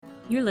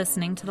You're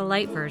listening to the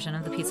light version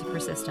of the Peace of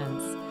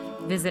Persistence.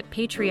 Visit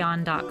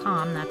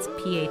patreon.com, that's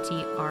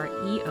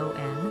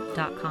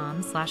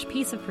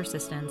patreon.com/Peace of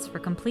Persistence for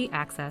complete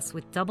access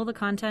with double the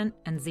content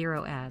and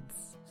 0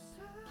 ads.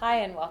 Hi,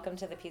 and welcome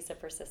to the Peace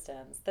of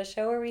Persistence, the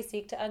show where we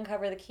seek to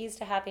uncover the keys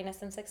to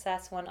happiness and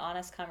success one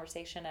honest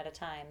conversation at a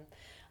time.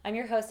 I'm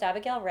your host,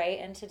 Abigail Wright,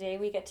 and today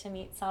we get to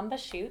meet Samba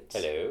Schutte.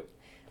 Hello.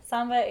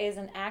 Samba is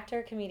an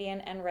actor, comedian,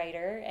 and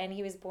writer, and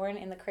he was born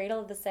in the cradle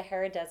of the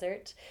Sahara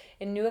Desert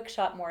in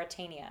Nouakchott,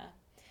 Mauritania.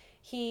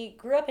 He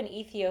grew up in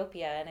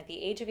Ethiopia and at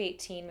the age of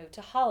 18 moved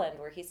to Holland,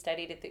 where he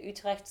studied at the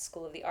Utrecht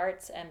School of the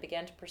Arts and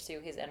began to pursue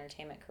his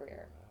entertainment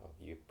career. Wow,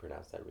 you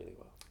pronounced that really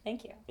well.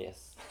 Thank you.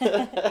 Yes.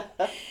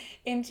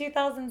 In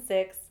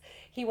 2006,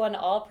 he won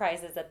all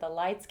prizes at the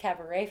Lights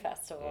Cabaret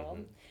Festival,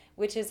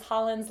 which is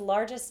Holland's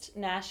largest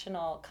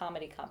national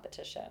comedy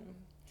competition.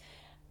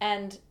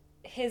 And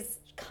his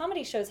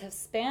comedy shows have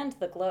spanned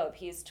the globe.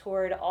 He's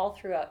toured all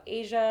throughout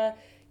Asia,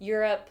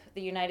 Europe,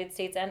 the United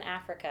States, and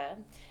Africa.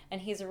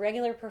 And he's a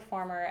regular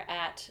performer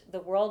at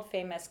the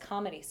world-famous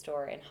Comedy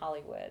Store in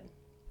Hollywood.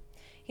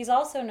 He's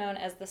also known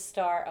as the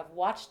star of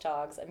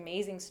Watchdog's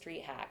Amazing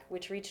Street Hack,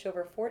 which reached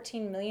over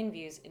 14 million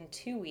views in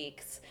 2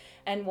 weeks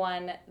and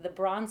won the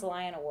Bronze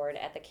Lion Award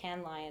at the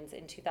Cannes Lions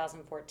in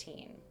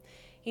 2014.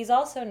 He's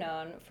also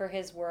known for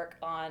his work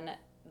on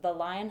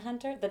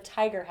The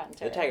Tiger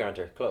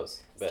Hunter,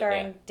 close.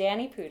 Starring yeah.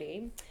 Danny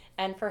Pudi,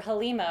 and for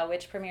Halima,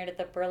 which premiered at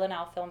the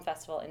Berlinale Film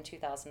Festival in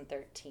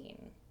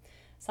 2013.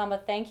 Samba,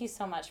 thank you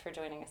so much for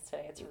joining us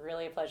today. It's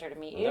really a pleasure to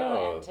meet you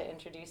and to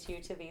introduce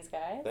you to these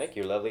guys. Thank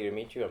you. Lovely to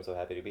meet you. I'm so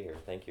happy to be here.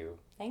 Thank you.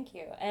 Thank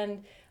you.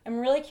 And I'm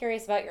really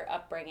curious about your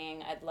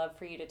upbringing. I'd love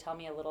for you to tell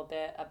me a little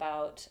bit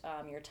about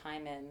your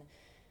time in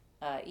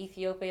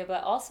Ethiopia,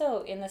 but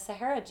also in the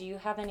Sahara. Do you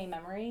have any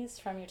memories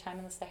from your time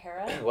in the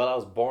Sahara? Well, I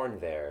was born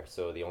there,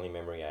 so the only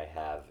memory I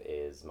have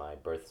is my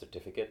birth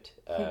certificate,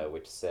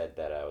 which said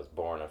that I was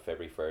born on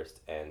February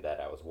 1st and that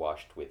I was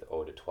washed with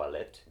eau de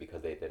toilette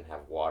because they didn't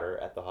have water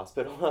at the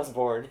hospital I was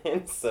born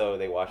in, so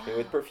they washed me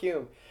with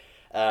perfume.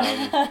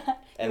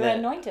 You were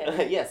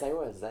anointed. Yes, I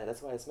was.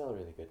 That's why I smell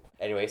really good.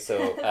 Anyway,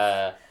 so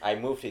I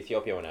moved to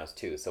Ethiopia when I was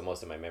 2, so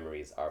most of my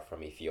memories are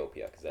from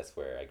Ethiopia because that's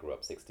where I grew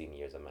up 16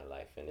 years of my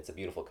life, and it's a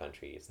beautiful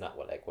country. It's not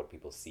what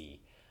people see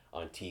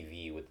on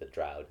TV with the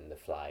drought and the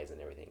flies and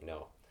everything.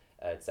 No,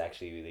 it's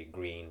actually really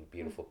green,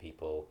 beautiful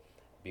people,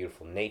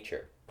 beautiful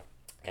nature.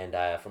 And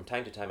from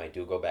time to time, I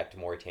do go back to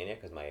Mauritania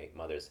because my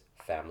mother's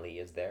family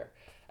is there.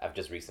 I've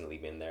just recently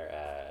been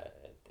there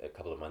a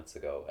couple of months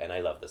ago, and I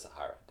love the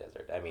Sahara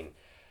Desert. I mean,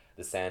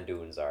 the sand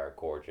dunes are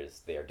gorgeous.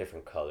 They are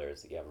different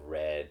colors. You have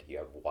red, you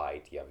have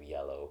white, you have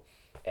yellow,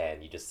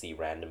 and you just see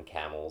random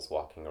camels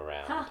walking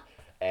around. Huh.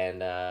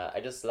 And I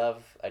just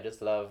love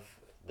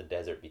the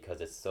desert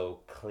because it's so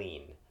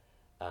clean.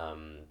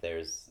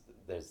 It's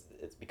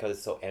because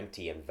it's so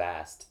empty and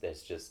vast.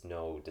 There's just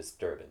no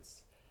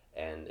disturbance,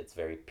 and it's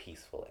very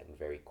peaceful and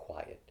very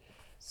quiet.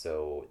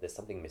 So there's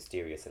something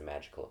mysterious and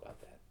magical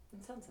about that.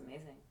 That sounds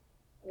amazing.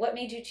 What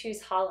made you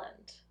choose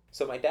Holland?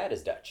 So my dad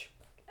is Dutch.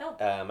 Oh.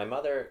 My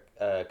mother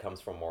comes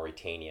from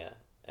Mauritania,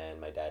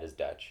 and my dad is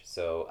Dutch.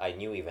 So I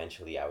knew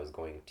eventually I was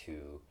going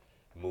to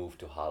move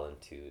to Holland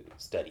to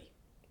study.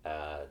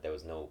 There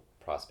was no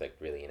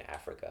prospect really in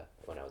Africa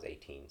when I was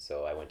 18,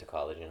 so I went to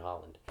college in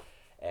Holland.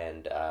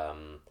 And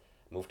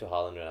moved to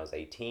Holland when I was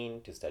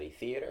 18 to study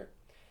theater.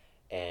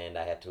 And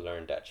I had to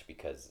learn Dutch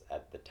because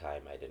at the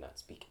time I did not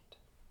speak it.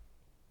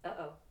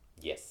 Uh-oh.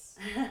 Yes,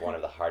 one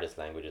of the hardest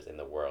languages in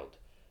the world.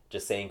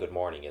 Just saying good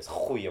morning is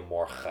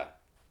goeiemorgen.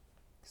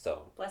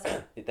 So, bless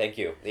you. Thank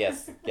you.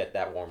 Yes, get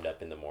that warmed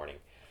up in the morning.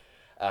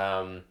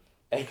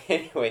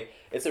 Anyway,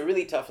 it's a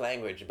really tough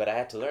language, but I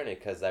had to learn it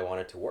because I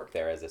wanted to work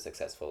there as a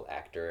successful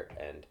actor,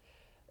 and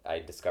I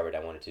discovered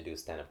I wanted to do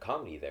stand-up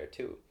comedy there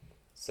too.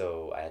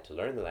 So I had to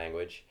learn the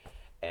language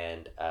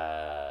and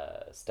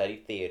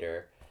studied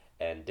theater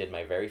and did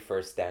my very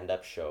first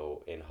stand-up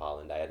show in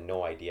Holland. I had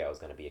no idea I was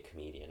going to be a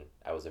comedian.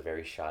 I was a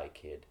very shy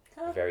kid,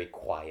 a very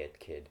quiet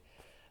kid.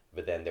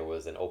 But then there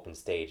was an open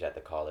stage at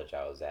the college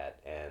I was at,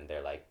 and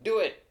they're like, do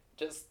it!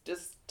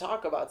 Just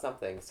talk about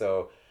something.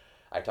 So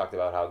I talked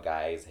about how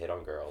guys hit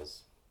on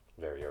girls.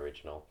 Very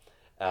original.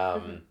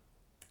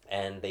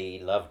 And they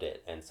loved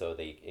it, and so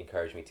they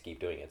encouraged me to keep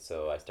doing it.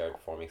 So I started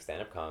performing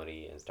stand-up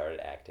comedy and started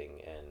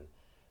acting, and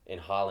in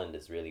Holland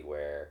is really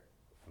where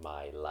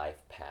my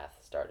life path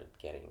started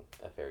getting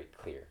a very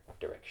clear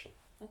direction.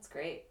 That's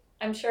great.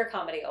 I'm sure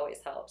comedy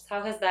always helps.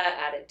 How has that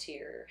added to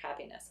your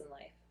happiness in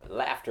life?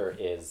 Laughter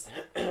is,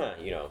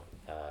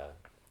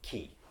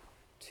 key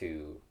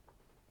to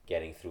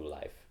getting through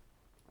life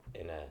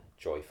in a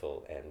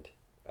joyful and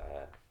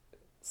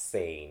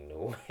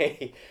sane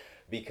way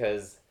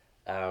because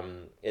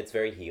it's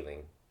very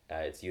healing,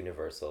 it's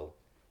universal,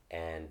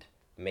 and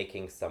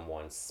making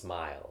someone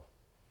smile.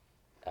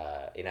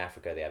 In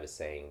Africa, they have a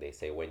saying, they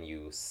say, when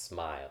you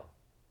smile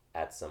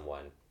at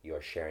someone,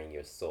 you're sharing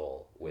your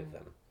soul with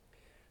them.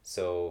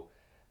 So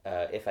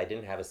if I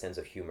didn't have a sense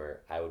of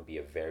humor, I would be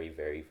a very,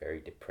 very, very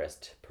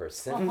depressed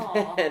person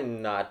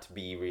and not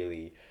be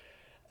really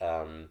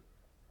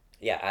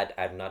Yeah,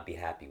 I'd not be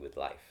happy with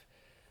life,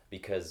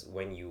 because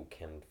when you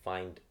can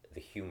find the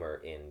humor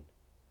in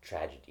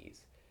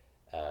tragedies,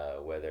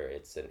 whether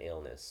it's an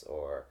illness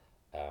or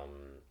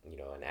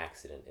an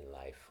accident in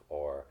life,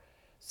 or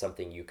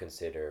something you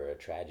consider a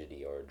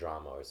tragedy or a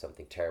drama or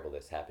something terrible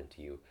that's happened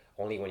to you,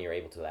 only when you're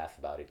able to laugh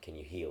about it can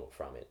you heal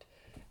from it.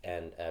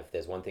 And if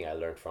there's one thing I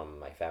learned from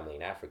my family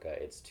in Africa,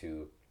 it's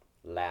to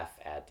laugh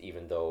at,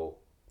 even though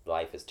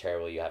life is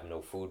terrible, you have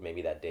no food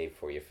maybe that day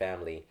for your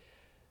family,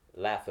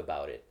 laugh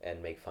about it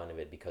and make fun of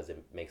it because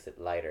it makes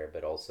it lighter,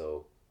 but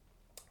also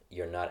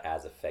you're not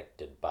as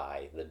affected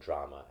by the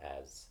drama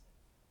as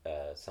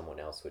someone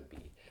else would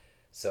be.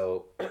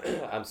 So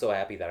I'm so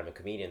happy that I'm a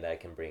comedian, that I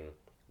can bring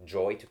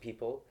joy to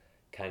people,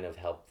 kind of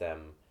help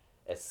them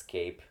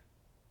escape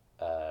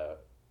uh,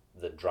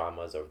 the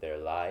dramas of their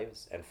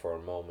lives, and for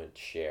a moment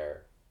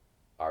share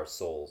our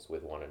souls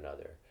with one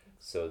another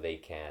so they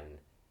can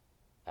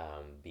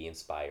be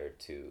inspired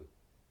to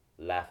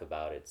laugh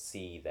about it,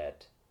 see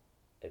that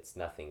it's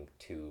nothing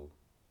too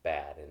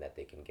bad, and that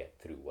they can get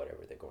through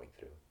whatever they're going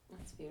through.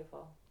 That's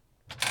beautiful.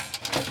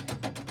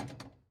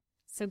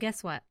 So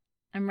guess what?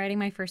 I'm writing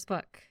my first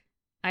book.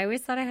 I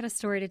always thought I had a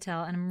story to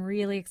tell, and I'm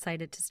really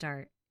excited to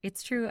start.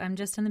 It's true, I'm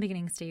just in the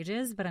beginning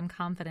stages, but I'm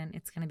confident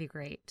it's going to be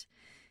great.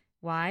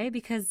 Why?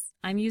 Because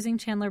I'm using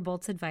Chandler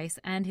Bolt's advice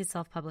and his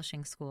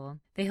self-publishing school.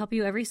 They help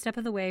you every step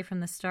of the way, from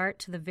the start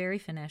to the very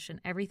finish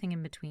and everything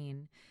in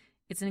between.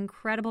 It's an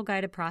incredible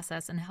guided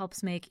process and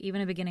helps make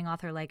even a beginning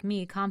author like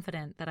me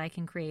confident that I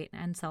can create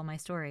and sell my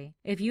story.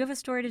 If you have a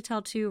story to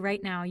tell too,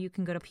 right now you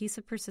can go to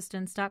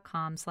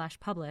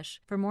peaceofpersistence.com/publish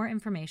for more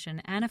information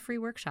and a free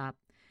workshop.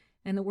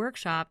 In the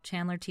workshop,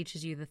 Chandler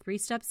teaches you the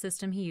 3-step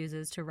system he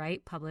uses to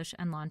write, publish,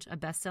 and launch a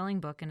best-selling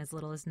book in as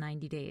little as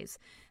 90 days,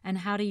 and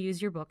how to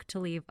use your book to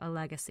leave a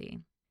legacy.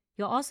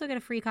 You'll also get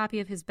a free copy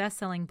of his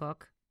best-selling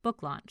book,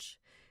 Book Launch.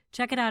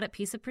 Check it out at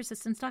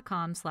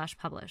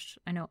peaceofpersistence.com/publish.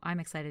 I know I'm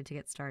excited to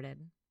get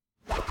started.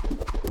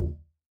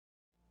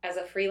 As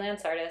a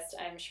freelance artist,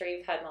 I'm sure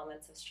you've had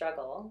moments of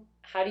struggle.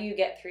 How do you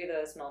get through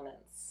those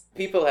moments?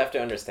 People have to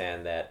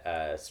understand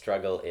that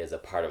struggle is a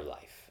part of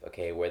life,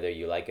 okay? Whether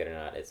you like it or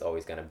not, it's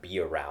always going to be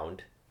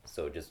around,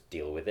 so just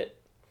deal with it.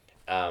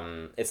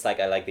 It's like,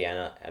 I like the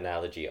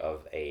analogy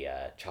of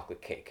a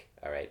chocolate cake,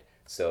 all right?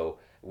 So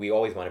we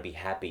always want to be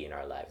happy in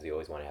our lives. We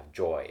always want to have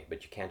joy,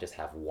 but you can't just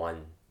have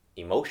one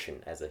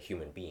emotion as a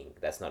human being.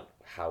 That's not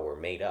how we're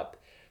made up.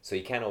 So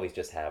you can't always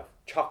just have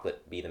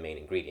chocolate be the main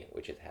ingredient,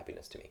 which is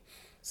happiness to me.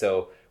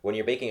 So when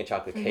you're baking a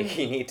chocolate cake,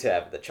 you need to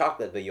have the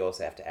chocolate, but you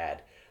also have to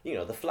add,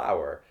 the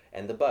flour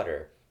and the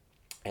butter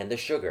and the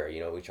sugar,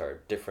 which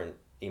are different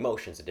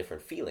emotions and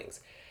different feelings.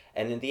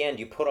 And in the end,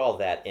 you put all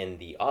that in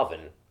the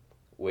oven,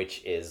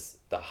 which is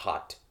the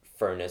hot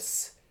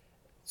furnace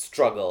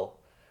struggle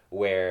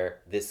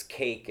where this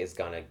cake is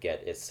gonna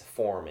get its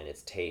form and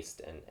its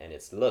taste and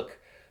its look.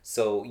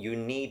 So you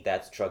need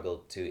that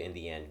struggle to, in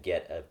the end,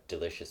 get a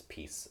delicious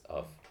piece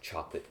of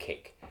chocolate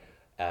cake.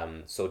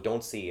 So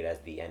don't see it as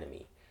the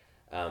enemy.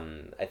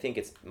 I think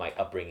it's my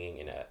upbringing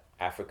in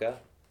Africa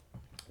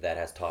that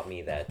has taught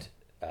me that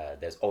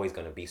there's always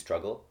going to be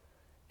struggle,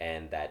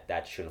 and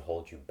that shouldn't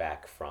hold you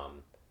back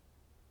from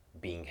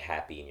being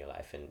happy in your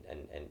life,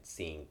 and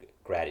seeing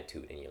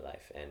gratitude in your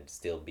life, and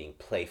still being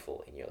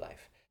playful in your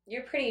life.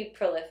 You're pretty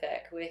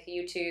prolific with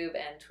YouTube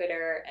and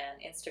Twitter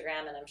and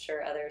Instagram, and I'm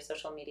sure other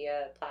social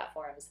media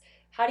platforms.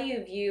 How do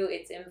you view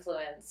its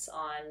influence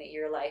on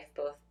your life,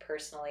 both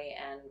personally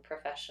and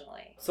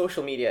professionally?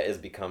 Social media has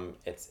become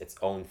its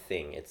own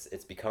thing.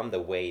 It's become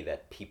the way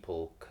that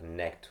people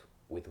connect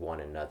with one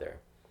another.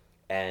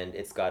 And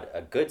it's got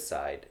a good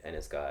side and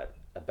it's got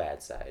a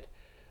bad side.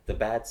 The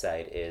bad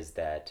side is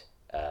that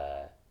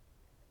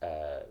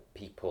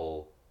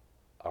people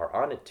are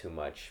on it too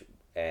much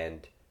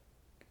and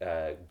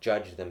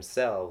judge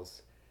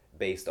themselves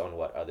based on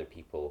what other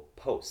people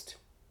post.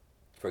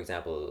 For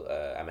example,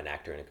 I'm an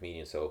actor and a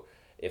comedian, so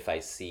if I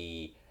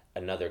see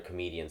another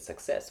comedian's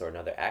success or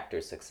another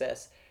actor's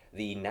success,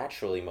 the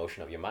natural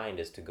emotion of your mind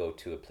is to go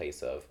to a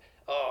place of,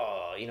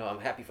 oh, I'm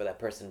happy for that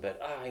person, but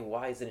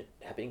why isn't it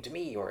happening to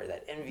me? Or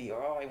that envy,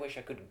 or I wish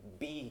I could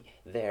be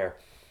there.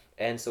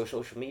 And so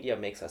social media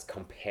makes us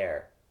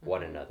compare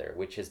one another,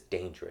 which is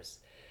dangerous.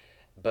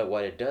 But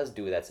what it does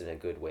do, that's in a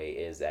good way,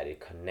 is that it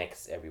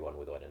connects everyone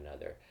with one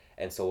another.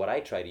 And so what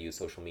I try to use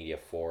social media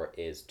for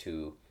is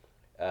to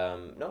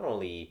not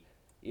only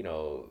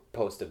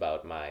post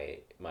about my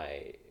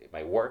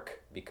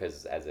work,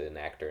 because as an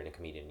actor and a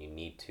comedian you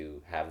need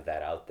to have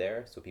that out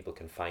there so people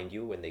can find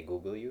you when they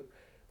Google you,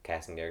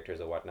 casting directors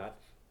or whatnot.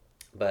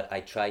 But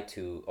I try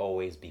to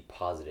always be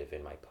positive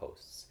in my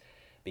posts,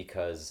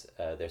 because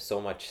there's so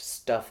much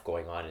stuff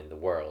going on in the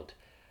world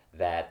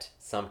that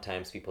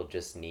sometimes people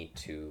just need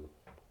to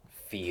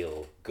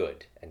feel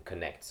good and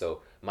connect.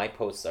 So my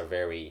posts are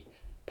very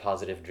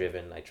positive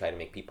driven. I try to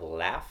make people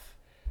laugh,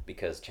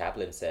 because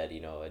Chaplin said,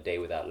 a day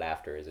without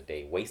laughter is a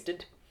day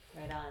wasted.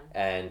 Right on.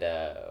 And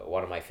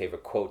one of my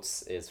favorite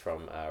quotes is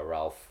from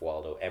Ralph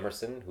Waldo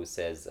Emerson, who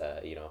says,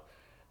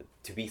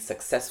 to be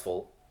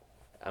successful,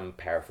 I'm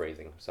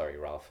paraphrasing, sorry,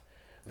 Ralph,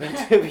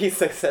 But to be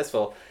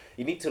successful,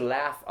 you need to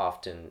laugh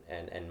often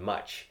and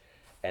much.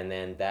 And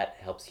then that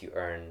helps you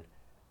earn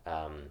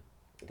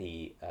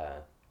the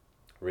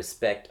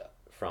respect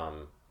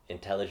from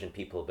intelligent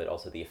people, but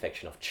also the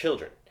affection of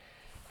children.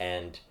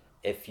 And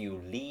if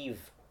you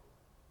leave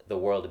the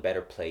world a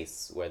better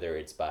place, whether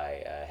it's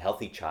by a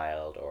healthy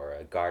child or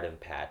a garden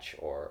patch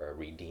or a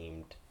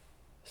redeemed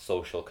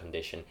social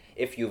condition,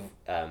 if you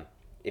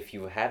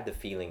have the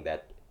feeling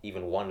that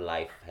even one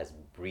life has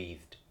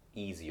breathed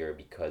easier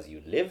because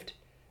you lived,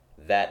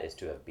 that is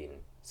to have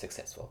been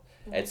successful.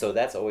 Mm-hmm. And so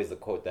that's always the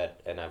quote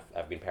that, and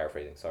I've been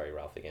paraphrasing, sorry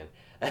Ralph again,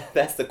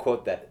 that's the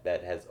quote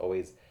that has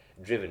always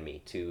driven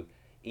me to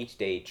each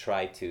day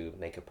try to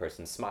make a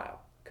person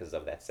smile, because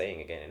of that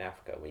saying again in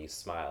Africa, when you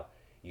smile,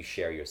 you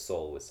share your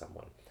soul with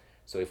someone.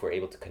 So if we're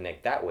able to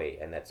connect that way,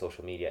 and that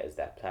social media is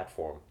that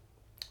platform,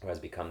 or has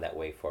become that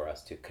way for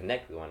us to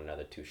connect with one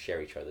another, to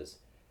share each other's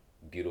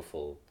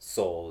beautiful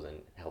souls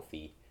and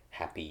healthy,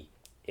 happy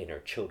inner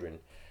children,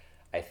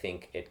 I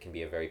think it can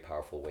be a very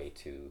powerful way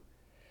to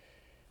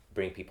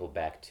bring people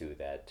back to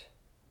that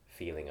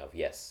feeling of,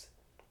 yes,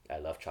 I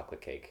love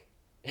chocolate cake.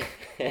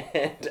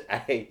 And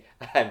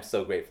I'm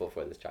so grateful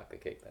for this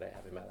chocolate cake that I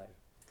have in my life.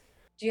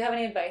 Do you have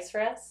any advice for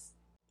us?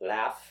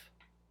 Laugh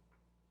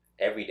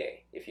every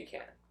day if you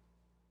can.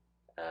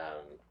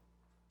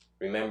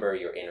 Remember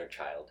your inner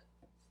child.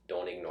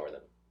 Don't ignore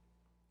them.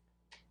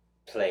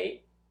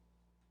 Play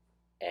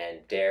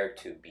and dare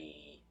to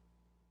be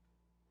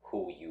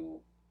who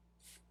you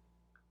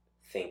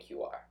think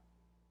you are.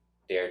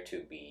 Dare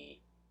to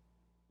be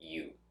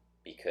you,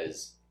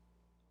 because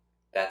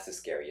that's the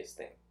scariest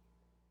thing.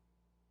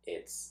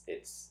 It's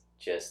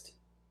just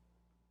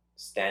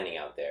standing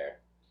out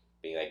there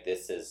being like,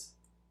 this is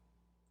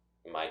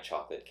my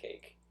chocolate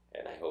cake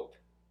and I hope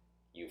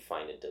you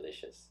find it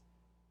delicious,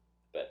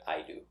 but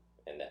I do,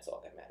 and that's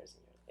all that matters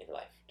in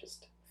life.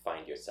 Just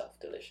find yourself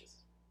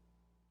delicious.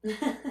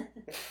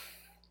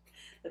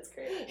 That's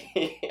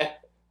great. Yeah.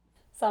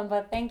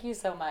 Samba, thank you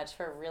so much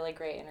for a really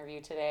great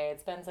interview today.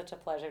 It's been such a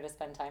pleasure to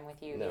spend time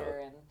with you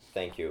here. And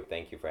thank you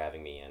for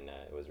having me, and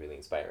it was really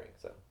inspiring.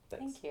 So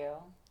thanks. Thank you,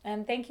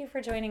 and thank you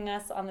for joining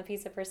us on the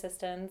Peace of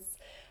Persistence.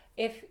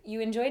 If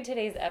you enjoyed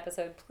today's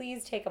episode,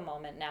 please take a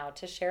moment now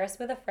to share us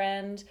with a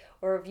friend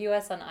or review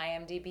us on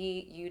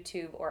IMDb,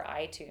 YouTube, or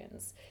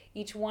iTunes.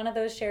 Each one of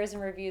those shares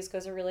and reviews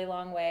goes a really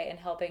long way in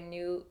helping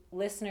new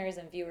listeners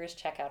and viewers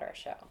check out our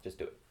show. Just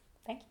do it.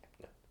 Thank you.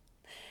 Yeah.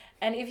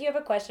 And if you have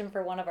a question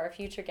for one of our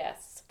future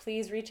guests,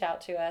 please reach out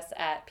to us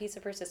at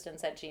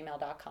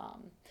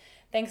peaceofpersistence@gmail.com.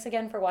 Thanks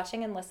again for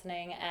watching and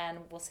listening, and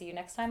we'll see you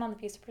next time on the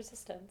Peace of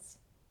Persistence.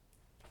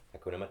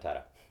 Hakuna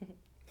Matata.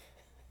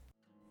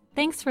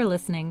 Thanks for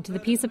listening to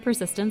the Peace of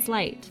Persistence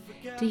Lite.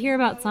 To hear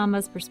about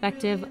Samba's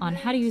perspective on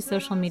how to use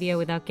social media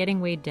without getting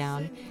weighed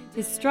down,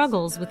 his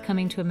struggles with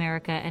coming to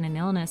America and an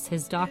illness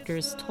his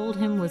doctors told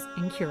him was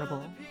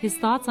incurable, his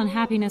thoughts on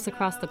happiness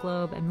across the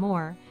globe, and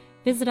more,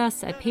 visit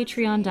us at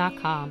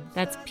patreon.com.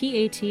 That's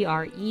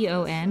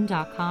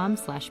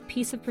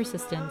patreon.com/Peace of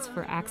Persistence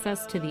for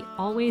access to the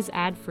always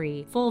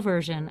ad-free full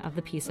version of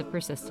the Peace of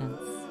Persistence.